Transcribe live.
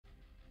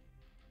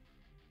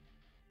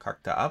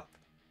Kackt er ab?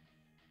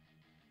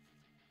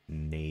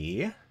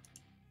 Nee.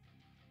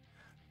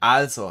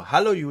 Also,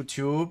 hallo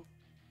YouTube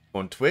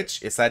und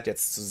Twitch. Ihr seid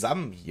jetzt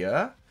zusammen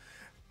hier.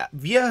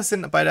 Wir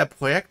sind bei der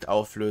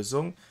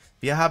Projektauflösung.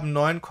 Wir haben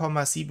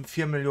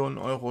 9,74 Millionen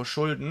Euro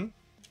Schulden.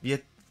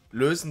 Wir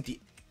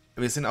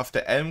sind auf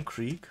der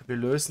Elmcreek. Wir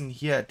lösen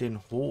hier den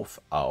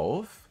Hof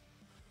auf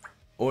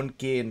und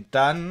gehen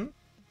dann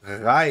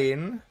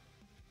rein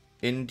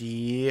in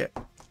die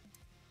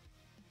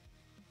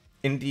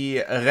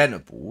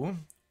Rennebu.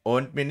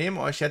 Und wir nehmen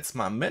euch jetzt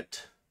mal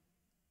mit.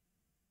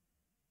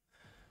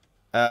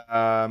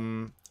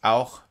 Und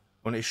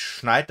ich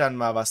schneide dann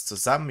mal was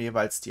zusammen,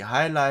 jeweils die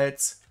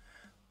Highlights.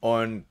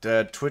 Und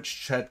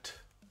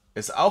Twitch-Chat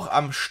ist auch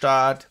am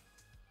Start.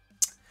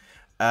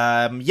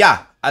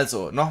 Ja,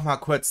 also nochmal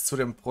kurz zu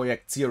dem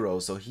Projekt Zero,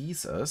 so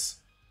hieß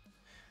es.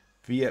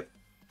 Ich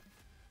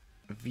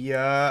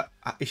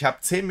habe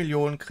 10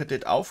 Millionen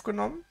Kredit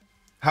aufgenommen,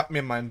 habe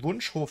mir meinen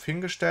Wunschhof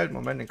hingestellt.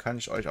 Moment, den kann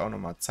ich euch auch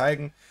nochmal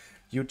zeigen.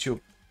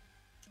 Für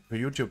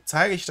YouTube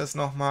zeige ich das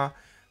nochmal.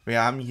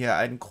 Wir haben hier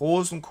einen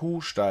großen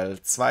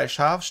Kuhstall, 2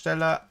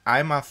 Schafställe,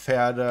 einmal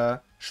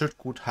Pferde,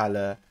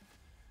 Schüttguthalle.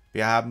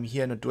 Wir haben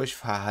hier eine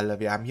Durchfahrhalle.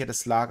 Wir haben hier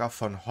das Lager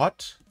von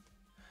Hot.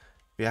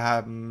 Wir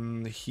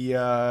haben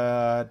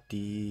hier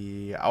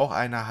auch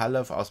eine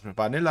Halle aus dem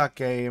Vanilla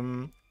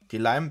Game. Die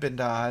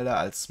Leimbinderhalle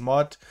als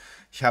Mod.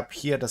 Ich habe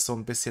hier das so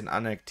ein bisschen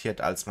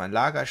annektiert als meine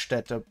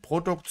Lagerstätte.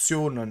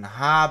 Produktionen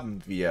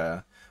haben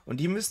wir. Und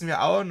die müssen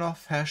wir auch noch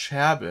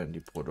verscherbeln,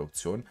 die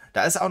Produktion.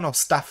 Da ist auch noch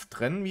Stuff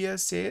drin, wie ihr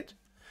seht.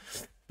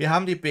 Wir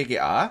haben die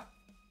BGA.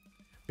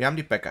 Wir haben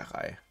die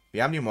Bäckerei.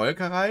 Wir haben die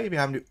Molkerei,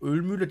 wir haben die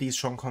Ölmühle, die ist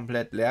schon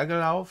komplett leer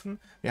gelaufen.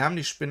 Wir haben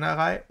die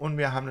Spinnerei und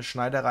wir haben eine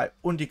Schneiderei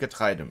und die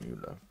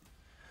Getreidemühle.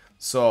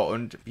 So,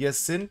 und wir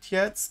sind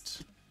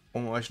jetzt,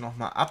 um euch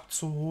nochmal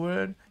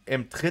abzuholen,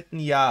 im 3.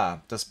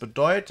 Jahr. Das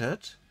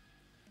bedeutet,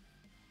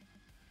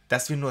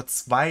 dass wir nur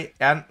 2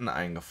 Ernten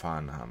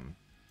eingefahren haben.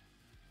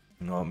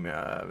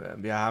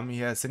 Wir haben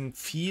hier, sind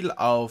viel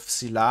auf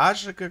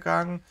Silage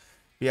gegangen.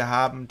 Wir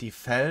haben die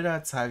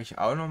Felder, zeige ich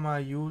auch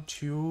nochmal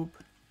YouTube.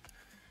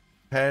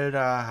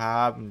 Felder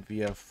haben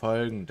wir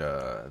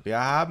folgende. Wir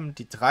haben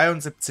die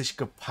 73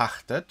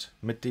 gepachtet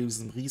mit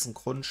diesem riesen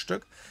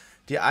Grundstück.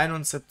 Die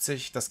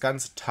 71, das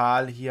ganze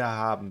Tal hier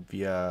haben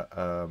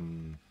wir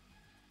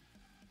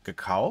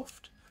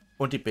gekauft.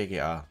 Und die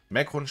BGA.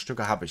 Mehr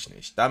Grundstücke habe ich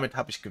nicht. Damit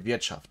habe ich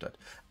gewirtschaftet.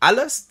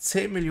 Alles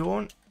 10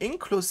 Millionen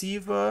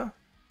inklusive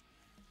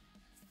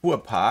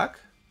Fuhrpark.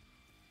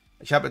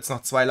 Ich habe jetzt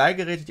noch 2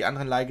 Leihgeräte. Die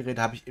anderen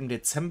Leihgeräte habe ich im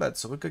Dezember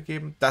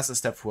zurückgegeben. Das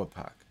ist der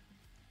Fuhrpark.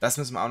 Das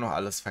müssen wir auch noch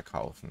alles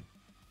verkaufen.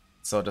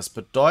 So, das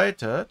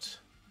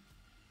bedeutet,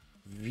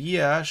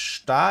 wir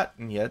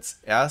starten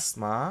jetzt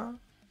erstmal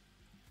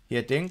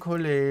hier den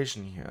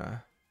Kollegen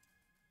hier.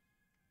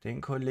 Den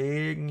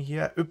Kollegen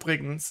hier.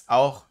 Übrigens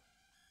auch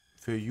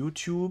für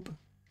YouTube.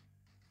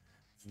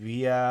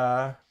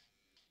 Wir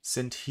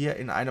sind hier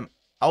in einem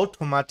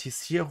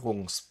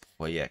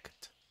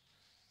Automatisierungsprojekt.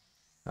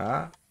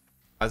 Ja,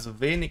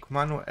 also wenig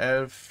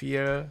manuell,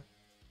 viel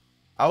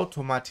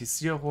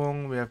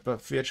Automatisierung, wir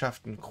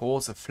bewirtschaften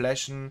große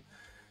Flächen.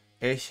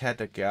 Ich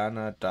hätte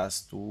gerne,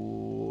 dass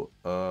du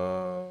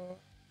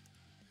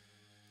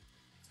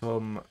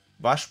zum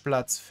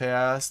Waschplatz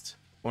fährst.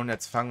 Und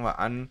jetzt fangen wir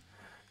an,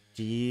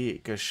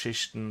 die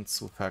Geschichten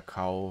zu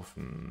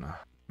verkaufen.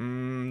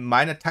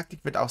 Meine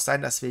Taktik wird auch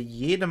sein, dass wir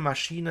jede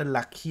Maschine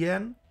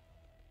lackieren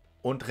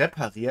und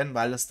reparieren,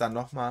 weil es dann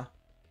nochmal...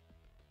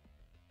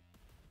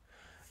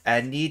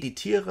 nee, die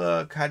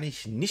Tiere kann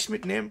ich nicht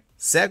mitnehmen.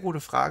 Sehr gute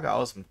Frage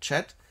aus dem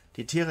Chat.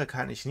 Die Tiere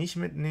kann ich nicht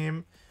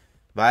mitnehmen,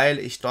 weil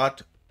ich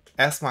dort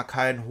erstmal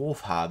keinen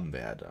Hof haben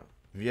werde.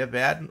 Wir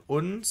werden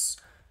uns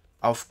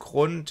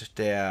aufgrund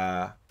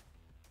der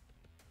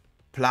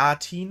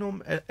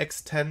Platinum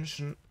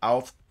Extension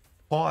auf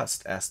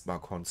Forst erstmal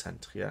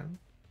konzentrieren.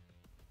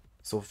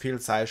 So viel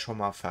sei schon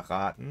mal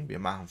verraten. Wir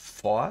machen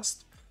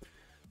Forst.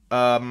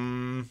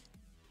 Und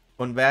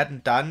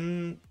werden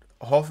dann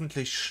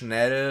hoffentlich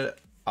schnell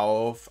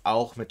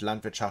auch mit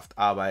Landwirtschaft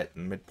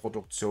arbeiten, mit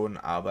Produktion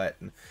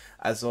arbeiten.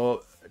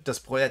 Also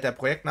der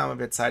Projektname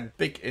wird sein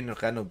Big in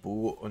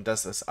Rennebu und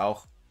das ist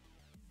auch,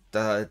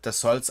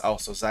 das soll es auch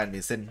so sein.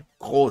 Wir sind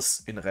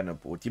groß in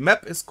Rennebu. Die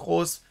Map ist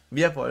groß,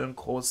 wir wollen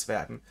groß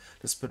werden.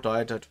 Das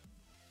bedeutet,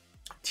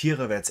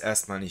 Tiere wird es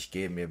erstmal nicht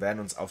geben. Wir werden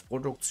uns auf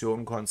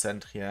Produktion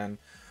konzentrieren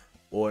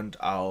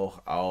und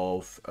auch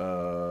auf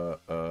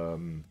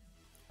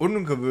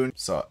ungewöhnlich.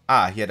 So,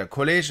 hier, der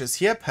Kollege ist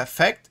hier,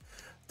 perfekt.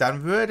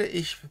 Dann würde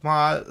ich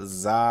mal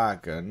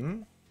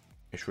sagen,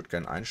 ich würde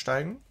gerne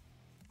einsteigen.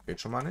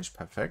 Geht schon mal nicht,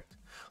 perfekt.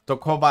 Der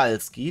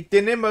Kowalski,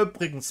 den nehmen wir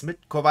übrigens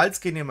mit.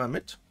 Kowalski nehmen wir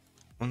mit,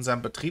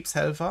 unseren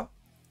Betriebshelfer.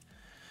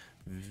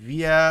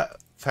 Wir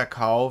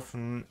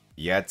verkaufen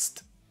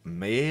jetzt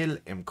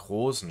Mehl im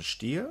großen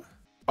Stil.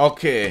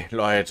 Okay,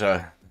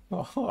 Leute.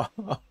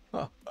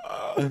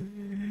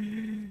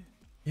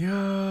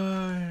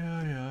 Ja.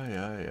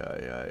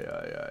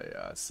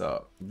 So,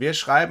 wir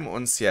schreiben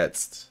uns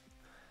jetzt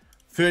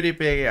für die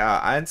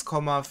BGA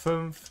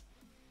 1,5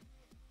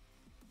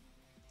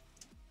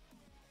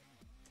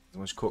 Jetzt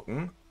muss ich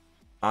gucken.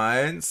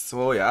 1,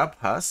 2, ja,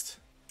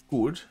 passt.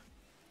 Gut.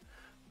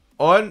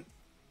 Und...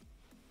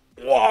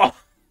 Boah.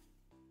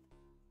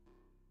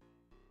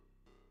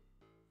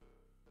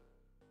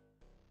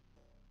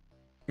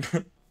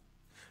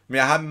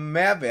 Wir haben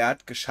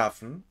Mehrwert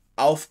geschaffen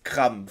auf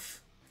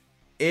Krampf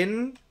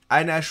in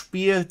einer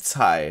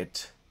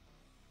Spielzeit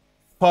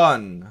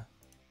von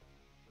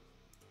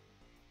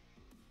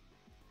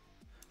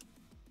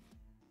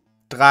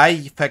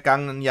 3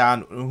 vergangenen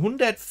Jahren,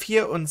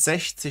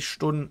 164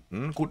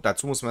 Stunden. Gut,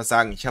 dazu muss man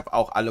sagen, ich habe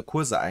auch alle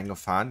Kurse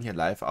eingefahren, hier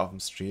live auf dem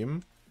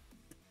Stream.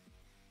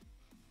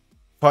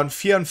 Von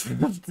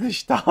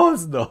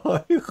 54.000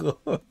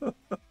 Euro.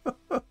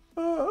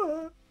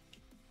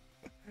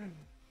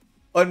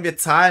 Und wir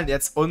zahlen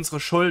jetzt unsere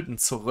Schulden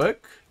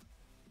zurück.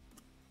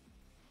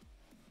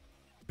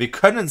 Wir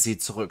können sie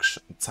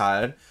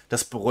zurückzahlen.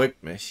 Das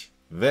beruhigt mich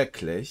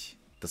wirklich.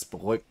 Das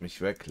beruhigt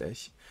mich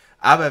wirklich.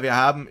 Aber wir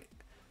haben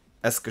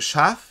es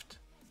geschafft,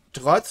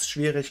 trotz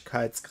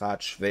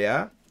Schwierigkeitsgrad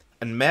schwer,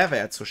 einen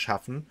Mehrwert zu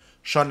schaffen,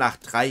 schon nach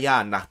 3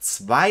 Jahren, nach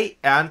 2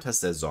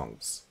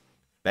 Erntesaisons.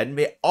 Wenn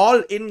wir all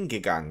in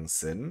gegangen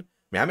sind,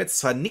 wir haben jetzt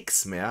zwar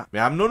nichts mehr,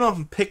 wir haben nur noch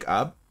ein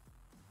Pickup,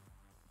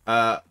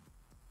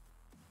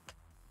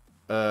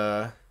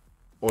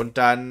 und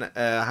dann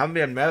haben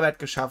wir einen Mehrwert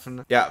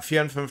geschaffen. Ja,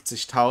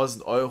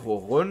 54.000 Euro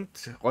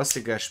rund.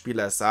 Rostiger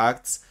Spieler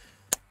sagt's.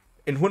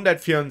 In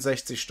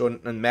 164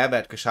 Stunden einen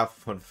Mehrwert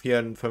geschaffen von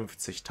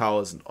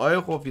 54.000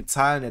 Euro. Wir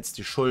zahlen jetzt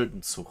die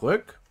Schulden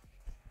zurück.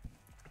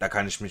 Da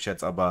kann ich mich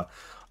jetzt aber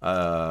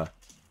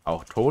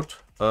auch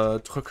tot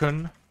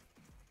drücken.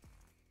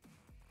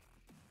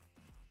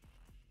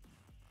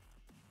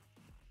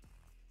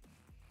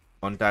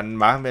 Und dann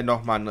machen wir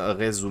nochmal ein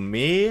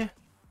Resümee.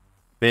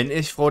 Bin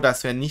ich froh,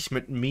 dass wir nicht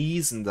mit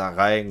Miesen da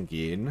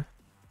reingehen.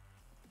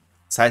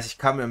 Das heißt, ich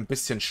kann mir ein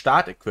bisschen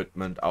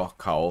Startequipment auch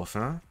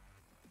kaufen.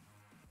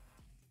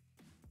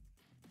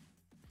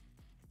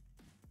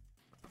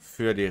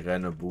 Für die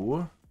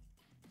Rennebu.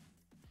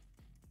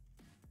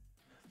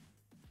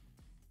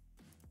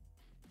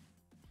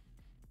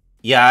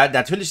 Ja,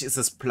 natürlich ist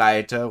es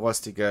pleite,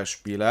 rostiger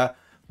Spieler.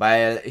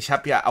 Weil ich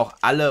habe ja auch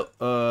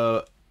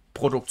alle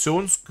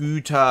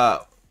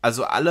Produktionsgüter,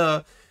 also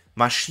alle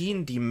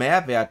Maschinen, die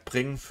Mehrwert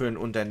bringen für ein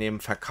Unternehmen,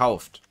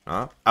 verkauft.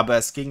 Ja? Aber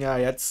es ging ja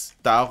jetzt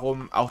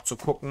darum, auch zu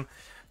gucken,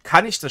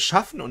 kann ich das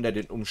schaffen unter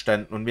den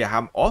Umständen? Und wir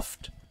haben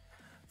oft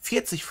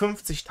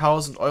 40.000,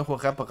 50.000 Euro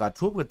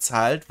Reparatur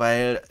bezahlt,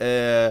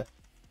 weil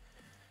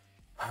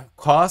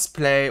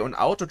Cosplay und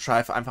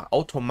Autodrive einfach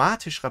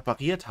automatisch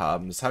repariert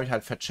haben. Das habe ich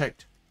halt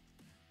vercheckt.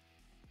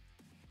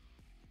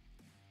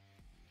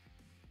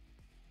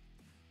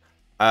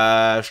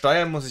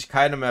 Steuern muss ich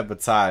keine mehr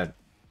bezahlen.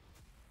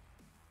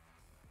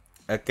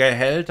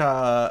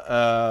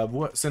 Gehälter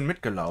sind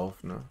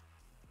mitgelaufen. Ne?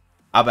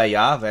 Aber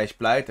ja, wäre ich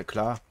pleite,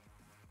 klar.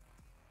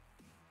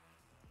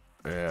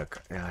 Ja,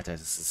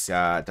 das ist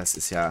ja, da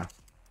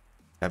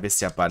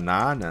bist ja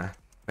Banane,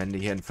 wenn du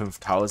hier in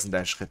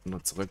 5000er Schritten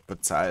nur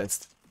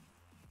zurückbezahlst.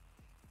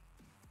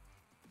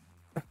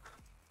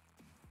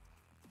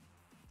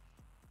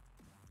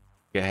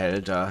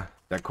 Gehälter.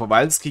 Der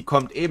Kowalski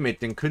kommt eh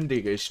mit, den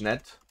kündige ich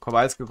nicht.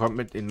 Kowalski kommt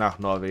mit nach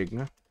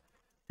Norwegen.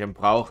 Den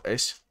brauche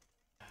ich.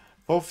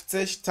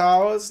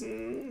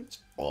 50.000.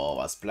 Oh,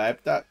 was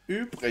bleibt da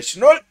übrig?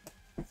 0.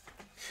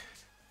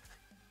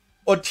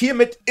 Und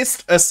hiermit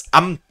ist es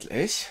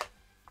amtlich.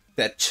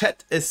 Der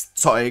Chat ist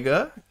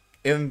Zeuge.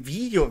 Im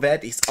Video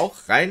werde ich es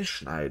auch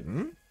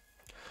reinschneiden.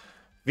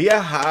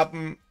 Wir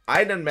haben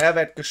einen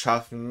Mehrwert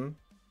geschaffen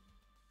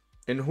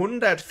in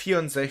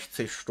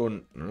 164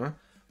 Stunden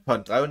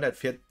von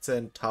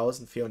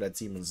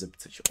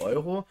 314.477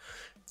 Euro.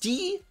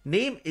 Die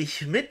nehme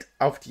ich mit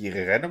auf die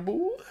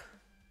Rennebu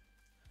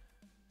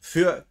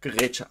für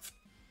Gerätschaften.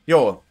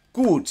 Jo,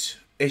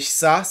 gut. Ich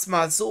sag's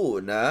mal so,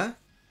 ne?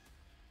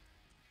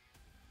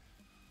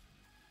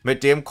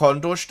 Mit dem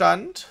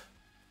Kontostand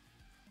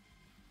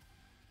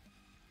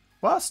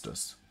war's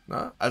das.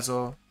 Ne?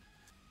 Also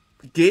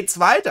geht's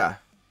weiter.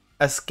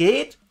 Es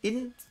geht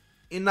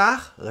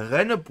nach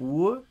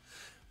Rennebu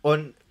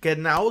und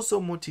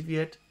genauso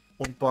motiviert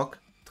und Bock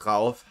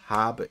drauf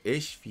habe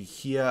ich wie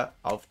hier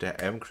auf der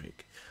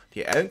Elmcreek.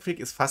 Die Elmcreek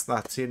ist fast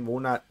nach 10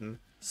 Monaten,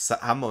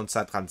 haben wir uns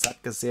daran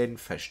satt gesehen,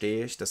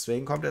 verstehe ich.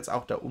 Deswegen kommt jetzt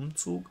auch der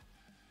Umzug.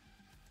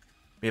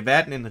 Wir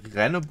werden in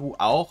Rennebu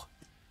auch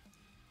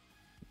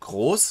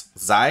groß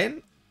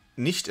sein.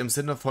 Nicht im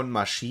Sinne von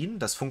Maschinen,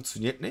 das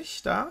funktioniert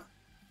nicht da.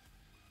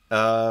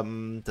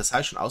 Das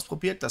habe ich schon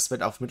ausprobiert, das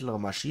wird auf mittlere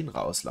Maschinen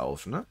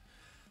rauslaufen. Ne?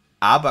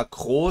 Aber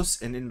groß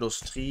in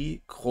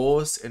Industrie,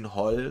 groß in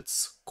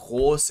Holz,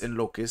 groß in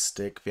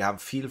Logistik. Wir haben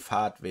viel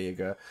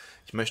Fahrtwege.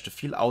 Ich möchte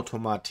viel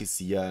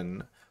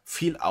automatisieren,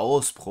 viel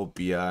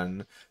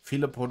ausprobieren,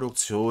 viele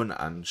Produktionen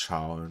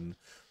anschauen.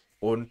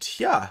 Und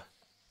ja,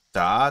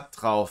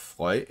 darauf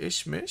freue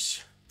ich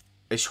mich.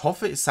 Ich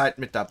hoffe, ihr seid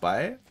mit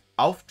dabei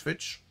auf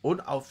Twitch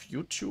und auf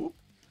YouTube.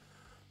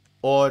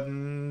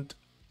 Und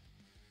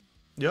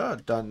ja,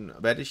 dann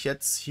werde ich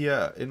jetzt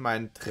hier in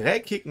meinen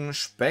dreckigen,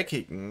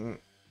 speckigen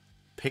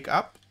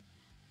Pickup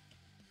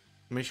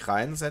mich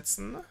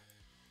reinsetzen.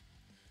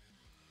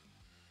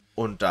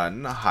 Und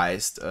dann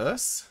heißt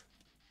es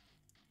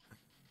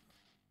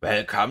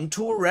Welcome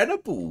to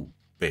Rennebu.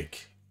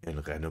 Big in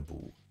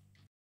Rennebu.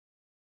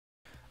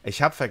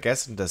 Ich habe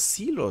vergessen, das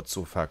Silo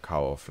zu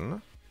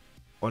verkaufen.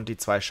 Und die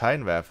 2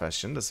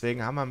 Scheinwerferchen.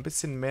 Deswegen haben wir ein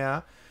bisschen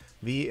mehr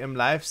wie im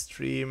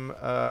Livestream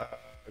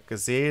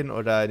gesehen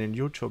oder in den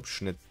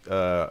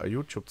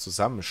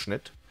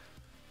YouTube-Zusammenschnitt.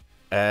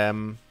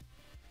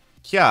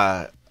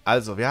 Ja,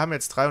 also wir haben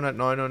jetzt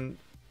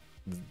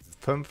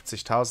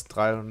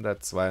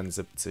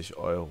 359.372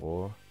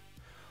 Euro.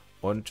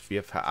 Und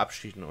wir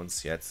verabschieden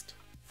uns jetzt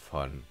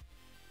von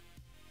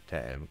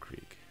der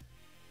Elmcreek.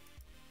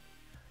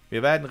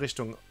 Wir werden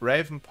Richtung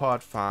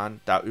Ravenport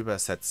fahren, da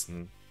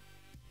übersetzen,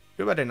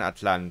 über den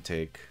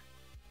Atlantik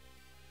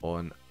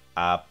und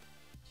ab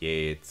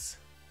geht's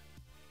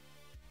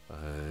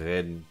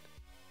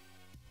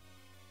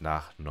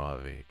nach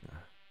Norwegen.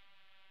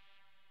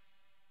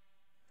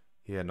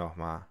 Hier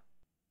nochmal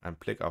ein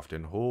Blick auf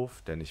den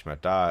Hof, der nicht mehr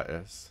da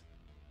ist.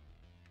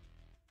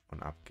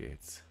 Und ab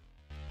geht's.